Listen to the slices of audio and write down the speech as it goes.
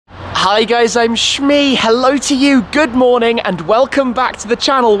Hi guys, I'm Shmee. Hello to you, good morning, and welcome back to the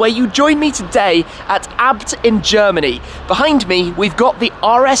channel where you join me today at Abt in Germany. Behind me, we've got the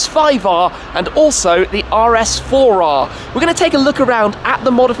RS5-R and also the RS4-R. We're going to take a look around at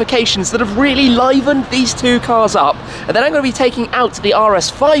the modifications that have really livened these two cars up, and then I'm going to be taking out the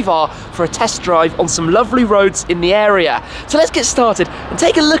RS5-R for a test drive on some lovely roads in the area. So let's get started and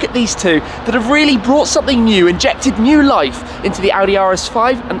take a look at these two that have really brought something new, injected new life into the Audi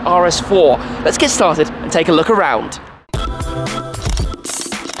RS5 and RS4. Let's get started and take a look around.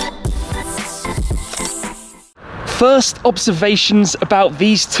 First observations about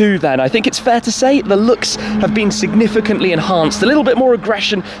these two then. I think it's fair to say the looks have been significantly enhanced, a little bit more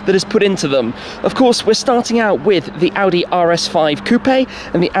aggression that is put into them. Of course, we're starting out with the Audi RS5 Coupe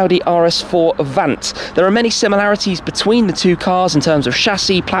and the Audi RS4 Avant. There are many similarities between the two cars in terms of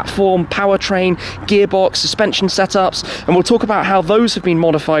chassis, platform, powertrain, gearbox, suspension setups, and we'll talk about how those have been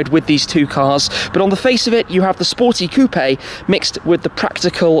modified with these two cars. But on the face of it, you have the sporty coupe mixed with the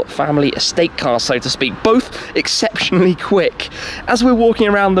practical family estate car, so to speak, both exceptionally quick. As we're walking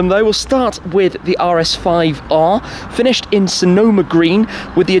around them though, we'll start with the RS5-R, finished in Sonoma Green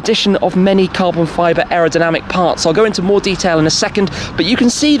with the addition of many carbon fibre aerodynamic parts. I'll go into more detail in a second, but you can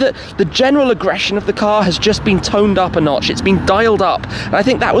see that the general aggression of the car has just been toned up a notch. It's been dialed up, and I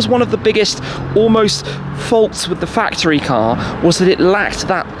think that was one of the biggest almost faults with the factory car, was that it lacked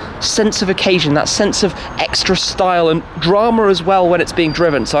that sense of occasion, that sense of extra style and drama as well when it's being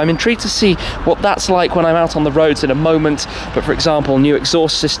driven. So I'm intrigued to see what that's like when I'm out on the roads in a moment. But for example, new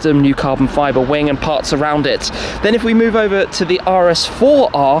exhaust system, new carbon fibre wing and parts around it. Then if we move over to the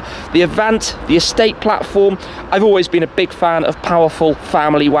RS4-R, the Avant, the estate platform, I've always been a big fan of powerful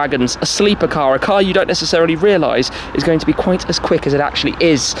family wagons, a sleeper car, a car you don't necessarily realise is going to be quite as quick as it actually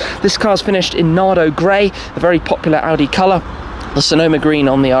is. This car's finished in Nardo Grey, a very popular Audi colour. The Sonoma Green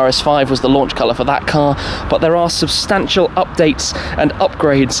on the RS5 was the launch colour for that car, but there are substantial updates and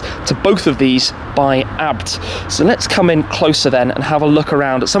upgrades to both of these by Abt. So let's come in closer then and have a look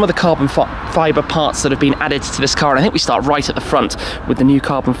around at some of the carbon fibre parts that have been added to this car. And I think we start right at the front with the new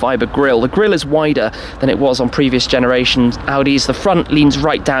carbon fibre grille. The grille is wider than it was on previous generations Audis. The front leans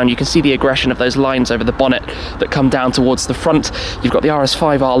right down. You can see the aggression of those lines over the bonnet that come down towards the front. You've got the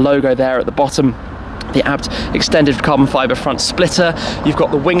RS5-R logo there at the bottom. The Abt extended carbon fibre front splitter. You've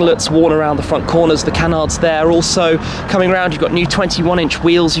got the winglets worn around the front corners, the canards there also. Coming around, you've got new 21-inch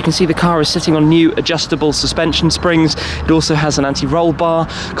wheels. You can see the car is sitting on new adjustable suspension springs. It also has an anti-roll bar.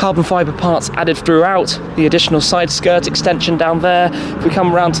 Carbon fibre parts added throughout. The additional side skirt extension down there. If we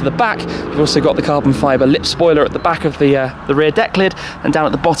come around to the back, you've also got the carbon fibre lip spoiler at the back of the rear deck lid, and down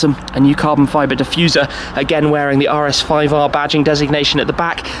at the bottom, a new carbon fibre diffuser, again wearing the RS5-R badging designation at the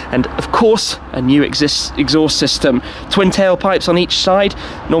back, and of course, a new exhaust system. Twin tailpipes on each side.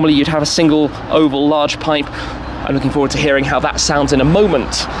 Normally you'd have a single oval large pipe. I'm looking forward to hearing how that sounds in a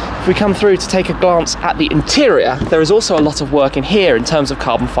moment. If we come through to take a glance at the interior, there is also a lot of work in here in terms of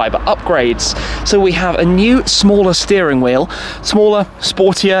carbon fibre upgrades. So we have a new smaller steering wheel, smaller,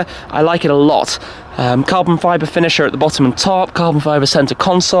 sportier. I like it a lot. Carbon fibre finisher at the bottom and top, carbon fibre centre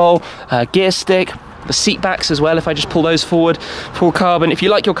console, gear stick, the seat backs as well. If I just pull those forward, full carbon. If you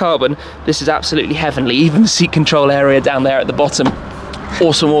like your carbon, this is absolutely heavenly. Even the seat control area down there at the bottom,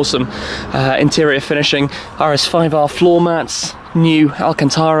 awesome. Interior finishing, RS5-R floor mats, new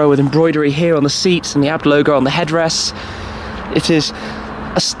Alcantara with embroidery here on the seats and the Abt logo on the headrests. It is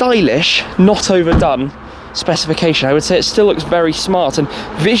a stylish, not overdone specification. I would say it still looks very smart, and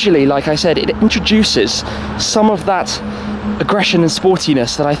visually, like I said, it introduces some of that aggression and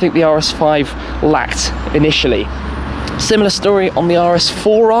sportiness that I think the RS5 lacked initially. Similar story on the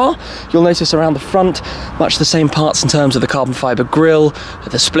RS4-R. You'll notice around the front, much the same parts in terms of the carbon fibre grille,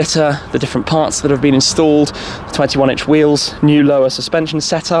 the splitter, the different parts that have been installed, 21-inch wheels, new lower suspension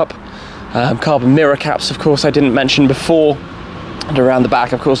setup, carbon mirror caps, of course, I didn't mention before, and around the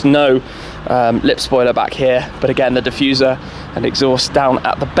back, of course, no lip spoiler back here, but again, the diffuser and exhaust down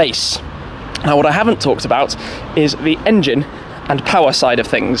at the base. Now, what I haven't talked about is the engine and power side of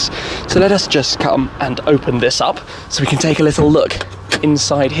things. So let us just come and open this up so we can take a little look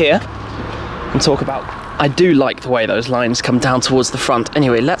inside here and talk about. I do like the way those lines come down towards the front.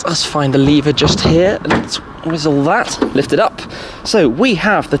 Anyway, let us find the lever just here. Let's whistle that, lift it up. So we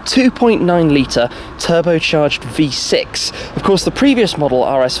have the 2.9 litre turbocharged V6. Of course, the previous model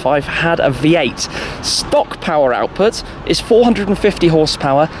RS5 had a V8. Stock power output is 450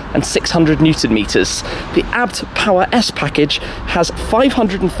 horsepower and 600 newton meters. The Abt Power S package has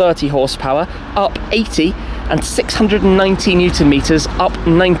 530 horsepower, up 80, and 690 Newton meters, up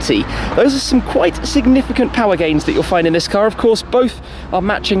 90. Those are some quite significant power gains that you'll find in this car. Of course, both are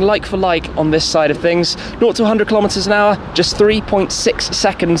matching like for like on this side of things. 0 to 100 kilometers an hour, just 3.6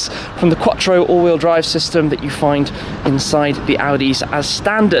 seconds from the Quattro all-wheel drive system that you find inside the Audis as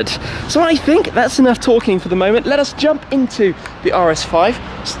standard. So I think that's enough talking for the moment. Let us jump into the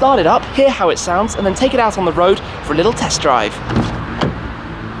RS5, start it up, hear how it sounds, and then take it out on the road for a little test drive.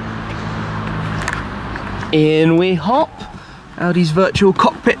 In we hop. Audi's virtual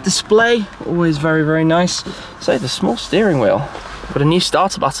cockpit display, always very, very nice. So the small steering wheel, got a new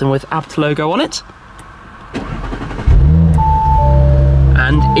starter button with Abt logo on it.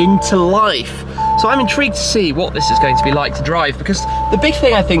 And into life. So I'm intrigued to see what this is going to be like to drive, because the big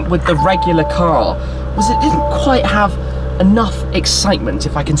thing I think with the regular car was it didn't quite have enough excitement,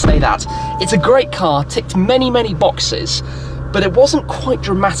 if I can say that. It's a great car, ticked many, many boxes, but it wasn't quite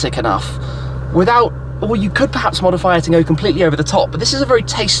dramatic enough without, or you could perhaps modify it and go completely over the top, but this is a very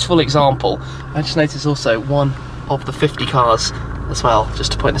tasteful example. I just noticed also one of the 50 cars as well,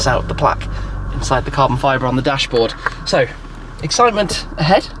 just to point this out, the plaque inside the carbon fibre on the dashboard. So, excitement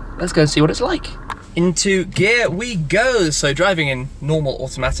ahead, let's go and see what it's like. Into gear we go. So driving in normal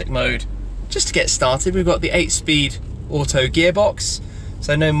automatic mode, just to get started, we've got the 8-speed auto gearbox,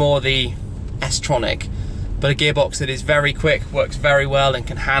 so no more the S-tronic, but a gearbox that is very quick, works very well, and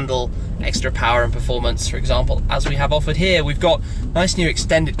can handle extra power and performance. For example, as we have offered here, we've got nice new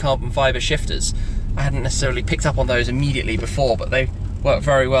extended carbon fibre shifters. I hadn't necessarily picked up on those immediately before, but they work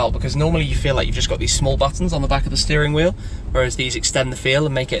very well, because normally you feel like you've just got these small buttons on the back of the steering wheel, whereas these extend the feel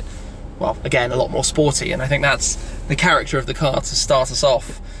and make it, well, again, a lot more sporty, and I think that's the character of the car to start us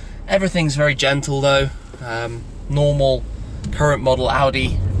off. Everything's very gentle though, normal current model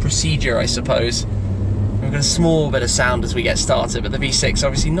Audi procedure, I suppose. We've got a small bit of sound as we get started, but the V6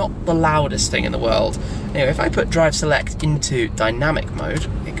 obviously not the loudest thing in the world. Anyway, if I put drive select into dynamic mode,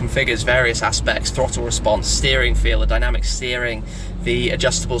 it configures various aspects: throttle response, steering feel, the dynamic steering, the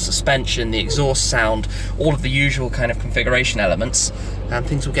adjustable suspension, the exhaust sound, all of the usual kind of configuration elements, and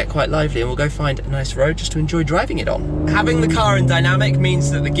things will get quite lively, and we'll go find a nice road just to enjoy driving it on. Having the car in dynamic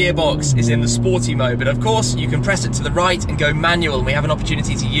means that the gearbox is in the sporty mode, but of course you can press it to the right and go manual, and we have an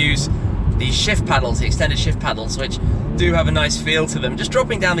opportunity to use these shift paddles, the extended shift paddles, which do have a nice feel to them. Just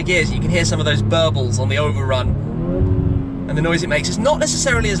dropping down the gears, you can hear some of those burbles on the overrun, and the noise it makes is not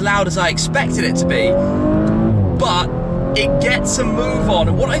necessarily as loud as I expected it to be, but it gets a move on.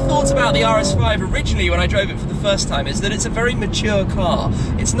 And what I thought about the RS5 originally when I drove it for the first time is that it's a very mature car.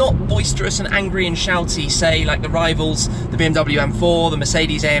 It's not boisterous and angry and shouty, say like the rivals, the BMW M4, the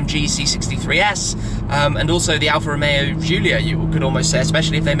Mercedes AMG C63S, and also the Alfa Romeo Giulia, you could almost say,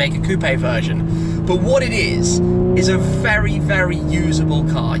 especially if they make a coupe version. But what it is a very, very usable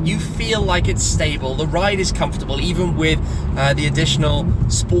car. You feel like it's stable, the ride is comfortable, even with the additional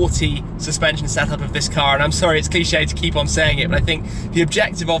sporty suspension setup of this car. And I'm sorry, it's cliche to keep on saying it, but I think the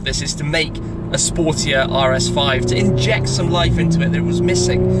objective of this is to make a sportier RS5, to inject some life into it that was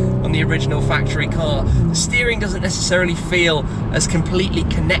missing on the original factory car. The steering doesn't necessarily feel as completely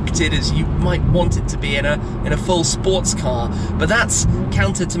connected as you might want it to be in a full sports car, but that's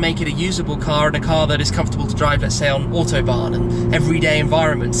counted to make it a usable car, and a car that is comfortable to drive, let's say, on Autobahn and everyday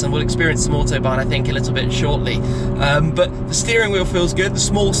environments, and we'll experience some Autobahn, I think, a little bit shortly. But the steering wheel feels good, the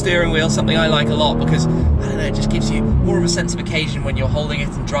small steering wheel, something I like a lot, because, I don't know, it just gives you more of a sense of occasion when you're holding it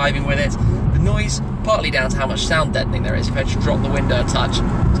and driving with it. The noise, partly down to how much sound deadening there is. If I just drop the window a touch,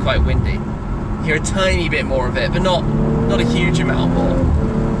 it's quite windy. You hear a tiny bit more of it, but not a huge amount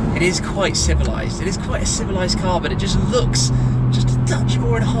more. It is quite civilized. It is quite a civilized car, but it just looks just a touch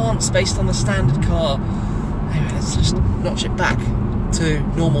more enhanced based on the standard car. Anyway, let's just notch it back to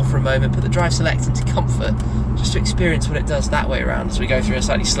normal for a moment, put the drive select into comfort, just to experience what it does that way around as we go through a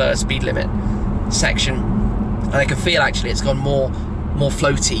slightly slower speed limit section. And I can feel actually it's gone more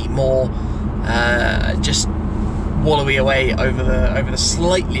floaty, more just wallowy away over the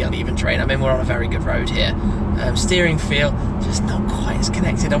slightly uneven terrain. I mean, we're on a very good road here. Steering feel just not quite as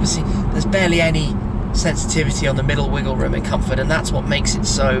connected. Obviously, there's barely any sensitivity on the middle wiggle room and comfort, and that's what makes it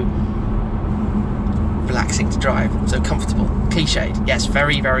so relaxing to drive, so comfortable. Cliched, yes,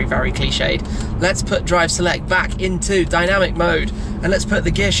 very, very, very cliched. Let's put drive select back into dynamic mode, and let's put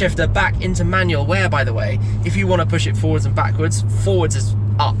the gear shifter back into manual, where, by the way, if you want to push it forwards and backwards, forwards is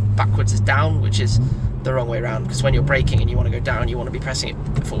up, backwards is down, which is the wrong way around, because when you're braking and you want to go down, you want to be pressing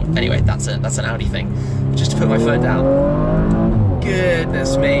it forward. Anyway, that's an Audi thing. Just to put my foot down.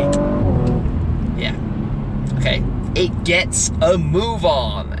 Goodness me. Yeah. Okay. It gets a move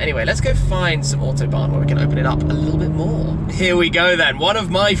on. Anyway, let's go find some Autobahn where we can open it up a little bit more. Here we go then. One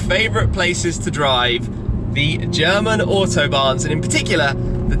of my favorite places to drive, the German Autobahns, and in particular,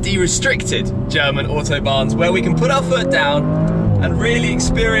 the de-restricted German Autobahns, where we can put our foot down and really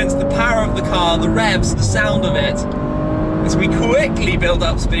experience the power of the car, the revs, the sound of it, as we quickly build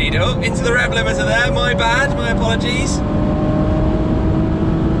up speed. Oh, into the rev limiter there, my bad, my apologies.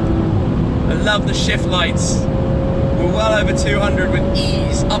 I love the shift lights. We're well over 200 with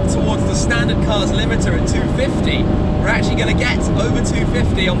ease, up towards the standard car's limiter at 250. We're actually going to get over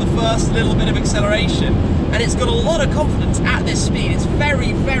 250 on the first little bit of acceleration, and it's got a lot of confidence at this speed. It's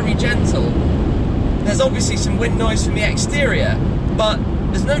very, very gentle. There's obviously some wind noise from the exterior, but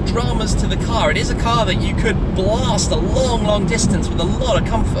there's no dramas to the car. It is a car that you could blast a long, long distance with a lot of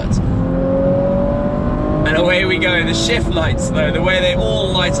comfort. And away we go. The shift lights, though, the way they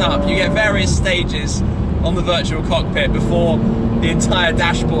all light up, you get various stages on the virtual cockpit before the entire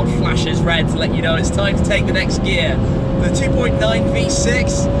dashboard flashes red to let you know it's time to take the next gear. The 2.9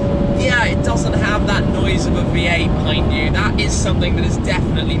 V6, yeah, it doesn't have that noise of a V8 behind you. That is something that is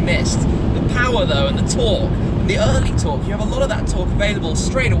definitely missed. The power, though, and the torque, and the early torque, you have a lot of that torque available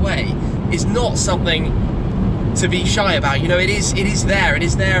straight away, is not something to be shy about. You know, it is there at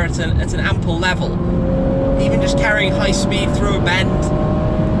an ample level. Even just carrying high speed through a bend,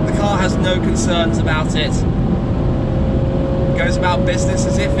 the car has no concerns about it. It goes about business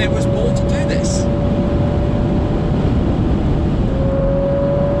as if it was born to do this.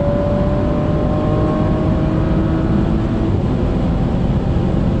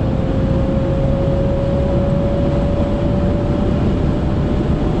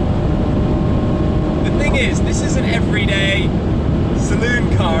 The thing is, this is an everyday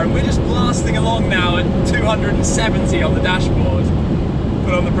saloon car, and we're just blasting along now at 270 on the dashboard.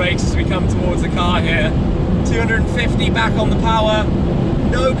 Put on the brakes as we come towards the car here. 250 back on the power,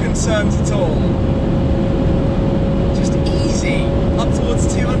 no concerns at all. Just easy. Up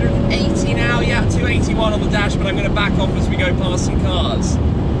towards 280 now, yeah, 281 on the dash, but I'm going to back off as we go past some cars.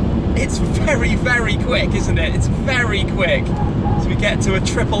 It's very, very quick, isn't it? It's very quick. As we get to a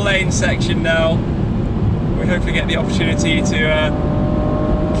triple lane section now, we hopefully get the opportunity to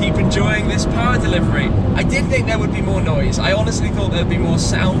keep enjoying this power delivery. I did think there would be more noise. I honestly thought there'd be more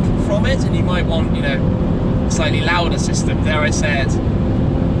sound from it, and you might want, you know, a slightly louder system, dare I say it,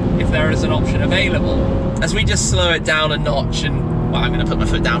 if there is an option available. As we just slow it down a notch and, well, I'm going to put my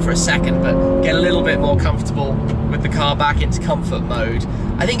foot down for a second, but get a little bit more comfortable with the car back into comfort mode.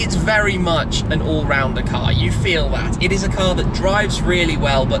 I think it's very much an all-rounder car. You feel that. It is a car that drives really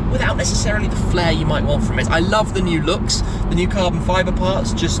well, but without necessarily the flair you might want from it. I love the new looks, the new carbon fibre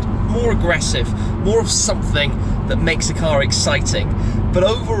parts, just more aggressive, more of something that makes a car exciting. But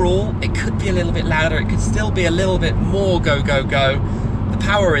overall, it could be a little bit louder, it could still be a little bit more go, go, go. The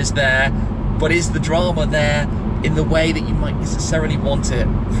power is there, but is the drama there in the way that you might necessarily want it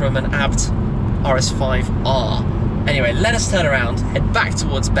from an Abt RS5-R? Anyway, let us turn around, head back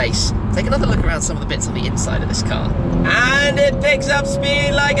towards base, take another look around some of the bits on the inside of this car. And it picks up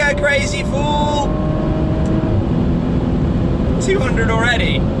speed like a crazy fool! 200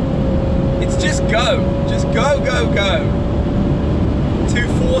 already. It's just go. Just go, go, go.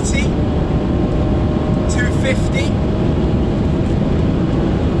 240. 250.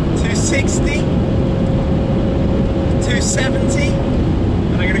 260. 270.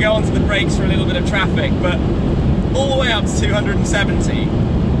 And I'm going to go onto the brakes for a little bit of traffic, but all the way up to 270,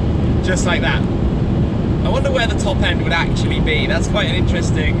 just like that. I wonder where the top end would actually be. That's quite an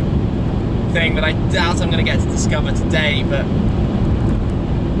interesting thing that I doubt I'm going to get to discover today, but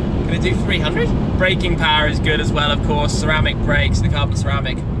I'm going to do 300. Braking power is good as well, of course. Ceramic brakes, the carbon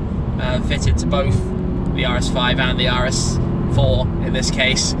ceramic, fitted to both the RS5 and the RS4 in this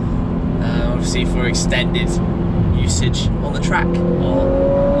case, obviously for extended usage on the track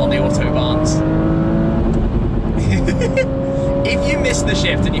or on the Autobahns. If you miss the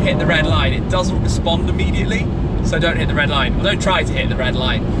shift and you hit the red line, it doesn't respond immediately, so don't hit the red line. Well, don't try to hit the red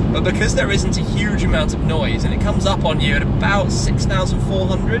line. But because there isn't a huge amount of noise and it comes up on you at about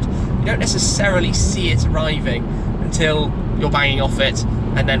 6,400, you don't necessarily see it arriving until you're banging off it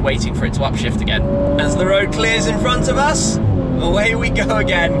and then waiting for it to upshift again. As the road clears in front of us, away we go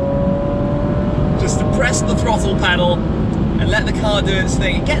again. Just to press the throttle pedal and let the car do its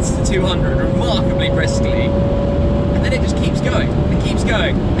thing. It gets to 200 remarkably briskly, and then it just keeps going, and keeps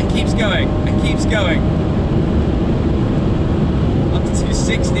going, and keeps going, and keeps going. Up to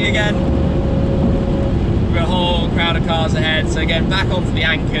 260 again. We've got a whole crowd of cars ahead, so again, back onto the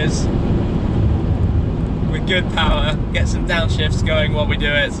anchors. With good power, get some downshifts going while we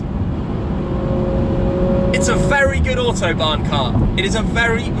do it. It's a very good Autobahn car. It is a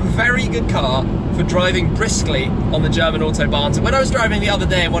very, very good car for driving briskly on the German Autobahns. And when I was driving the other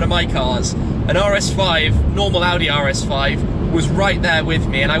day in one of my cars, an RS5, normal Audi RS5, was right there with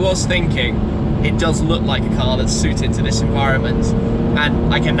me, and I was thinking, it does look like a car that's suited to this environment,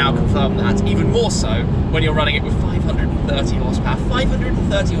 and I can now confirm that, even more so when you're running it with 530 horsepower.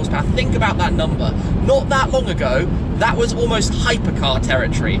 530 horsepower, think about that number. Not that long ago, that was almost hypercar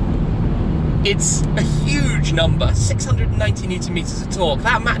territory. It's a huge number, 690 Newton meters of torque.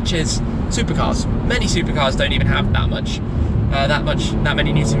 That matches supercars. Many supercars don't even have that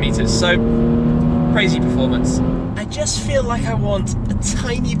many Newton meters. So, crazy performance. I just feel like I want a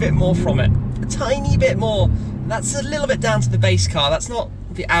tiny bit more from it. A tiny bit more. That's a little bit down to the base car. That's not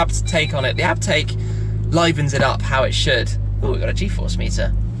the Abt take on it. The Abt take livens it up how it should. Oh, we've got a G-force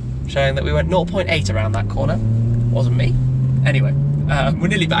meter showing that we went 0.8 around that corner. Wasn't me. Anyway, we're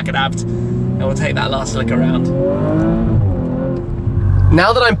nearly back at Abt, and we'll take that last look around.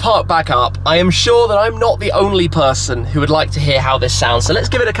 Now that I'm parked back up, I am sure that I'm not the only person who would like to hear how this sounds. So let's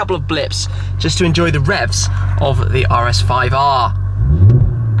give it a couple of blips just to enjoy the revs of the RS5-R.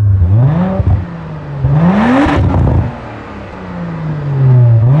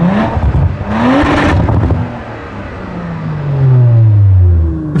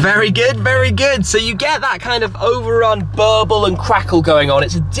 Very good, very good. So you get that kind of overrun burble and crackle going on.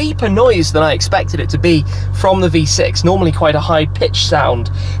 It's a deeper noise than I expected it to be from the V6, normally quite a high pitch sound.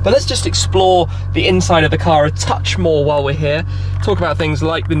 But let's just explore the inside of the car a touch more while we're here. Talk about things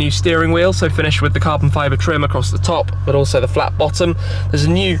like the new steering wheel, so finished with the carbon fibre trim across the top, but also the flat bottom. There's a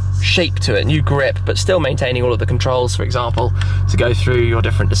new shape to it, new grip, but still maintaining all of the controls, for example, to go through your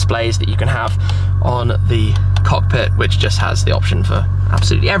different displays that you can have on the cockpit, which just has the option for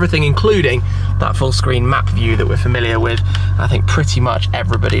absolutely everything, including that full screen map view that we're familiar with. I think pretty much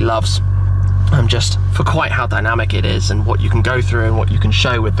everybody loves, just for quite how dynamic it is and what you can go through and what you can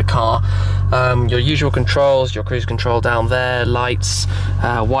show with the car. Your usual controls, your cruise control down there, lights,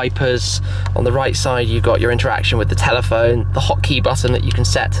 wipers. On the right side you've got your interaction with the telephone, the hotkey button that you can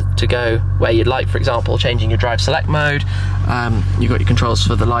set to go where you'd like, for example, changing your drive select mode. You've got your controls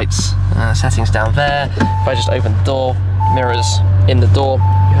for the lights, settings down there. If I just open the door, mirrors in the door,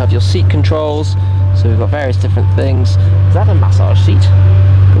 you have your seat controls, so we've got various different things. Is that a massage seat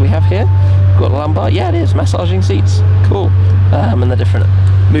that we have here? We've got a lumbar, yeah it is, massaging seats, cool. And the different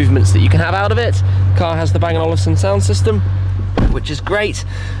movements that you can have out of it. The car has the Bang & Olufsen sound system, which is great.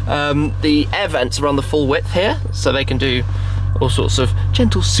 The air vents are on the full width here, so they can do all sorts of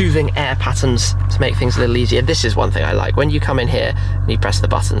gentle soothing air patterns to make things a little easier. This is one thing I like. When you come in here and you press the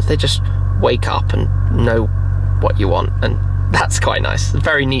buttons, they just wake up and know what you want, and that's quite nice.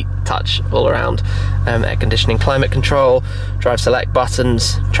 Very neat touch all around. Air conditioning, climate control, drive select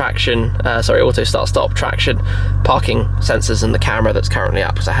buttons, traction, auto start stop, traction, parking sensors, and the camera that's currently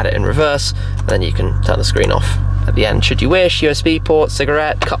up because I had it in reverse. And then you can turn the screen off at the end should you wish. USB port,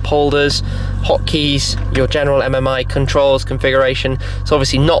 cigarette, cup holders, hotkeys, your general MMI controls configuration. It's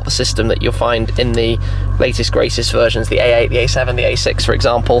obviously not the system that you'll find in the latest, greatest versions, the A8, the A7, the A6, for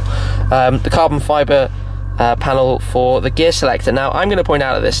example. The carbon fibre panel for the gear selector. Now I'm going to point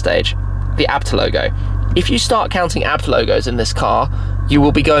out at this stage the Abt logo. If you start counting Abt logos in this car, you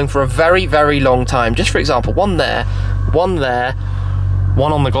will be going for a very, very long time. Just for example, one there, one there,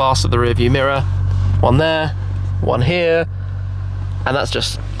 one on the glass of the rear view mirror, one there, one here, and that's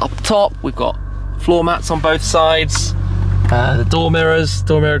just up top. We've got floor mats on both sides. The door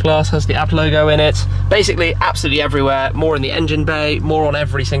mirror glass has the Abt logo in it. Basically absolutely everywhere, more in the engine bay, more on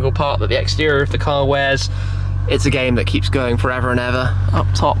every single part that the exterior of the car wears. It's a game that keeps going forever and ever. Up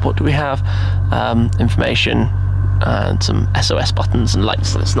top, what do we have? Information and some SOS buttons and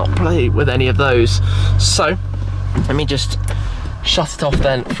lights. Let's not play with any of those. So let me just shut it off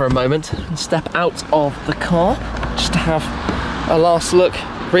then for a moment and step out of the car just to have a last look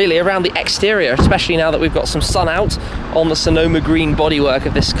really around the exterior, especially now that we've got some sun out on the Sonoma Green bodywork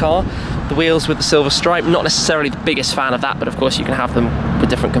of this car. The wheels with the silver stripe, not necessarily the biggest fan of that, but of course you can have them with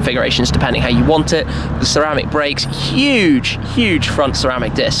different configurations depending how you want it. The ceramic brakes, huge front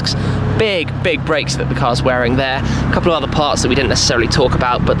ceramic discs, big brakes that the car's wearing there. A couple of other parts that we didn't necessarily talk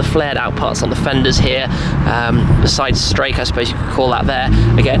about, but the flared out parts on the fenders here, the side strake, I suppose you could call that there.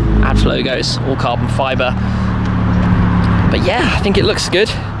 Again, Abt logos, all carbon fibre. But yeah, I think it looks good.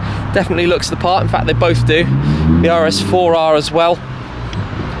 Definitely looks the part. In fact, they both do. The RS4-R as well.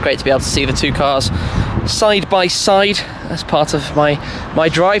 Great to be able to see the two cars side by side as part of my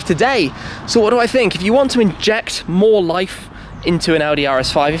drive today. So what do I think? If you want to inject more life into an Audi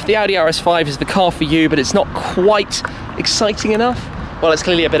RS5, if the Audi RS5 is the car for you, but it's not quite exciting enough, well, it's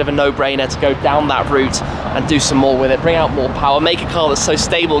clearly a bit of a no-brainer to go down that route and do some more with it, bring out more power, make a car that's so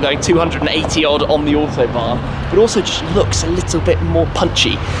stable, going 280 odd on the Autobahn, but also just looks a little bit more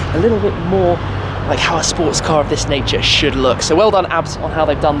punchy, a little bit more like how a sports car of this nature should look. So well done, Abt, on how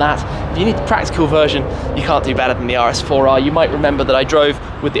they've done that. If you need the practical version, you can't do better than the RS4-R. You might remember that I drove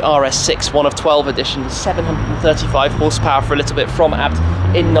with the RS6 1 of 12 edition, 735 horsepower for a little bit from Abt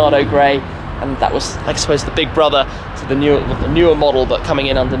in Nardo Grey, and that was, I suppose, the big brother to the newer model, but coming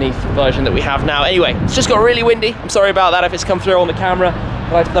in underneath the version that we have now. Anyway, it's just got really windy. I'm sorry about that if it's come through on the camera,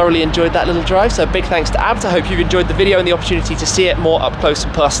 but I've thoroughly enjoyed that little drive, so big thanks to Abt. I hope you've enjoyed the video and the opportunity to see it more up close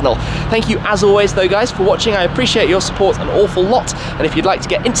and personal. Thank you as always though, guys, for watching. I appreciate your support an awful lot, and if you'd like to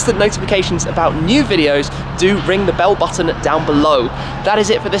get instant notifications about new videos, do ring the bell button down below. That is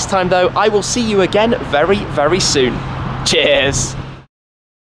it for this time though. I will see you again very, very soon. Cheers!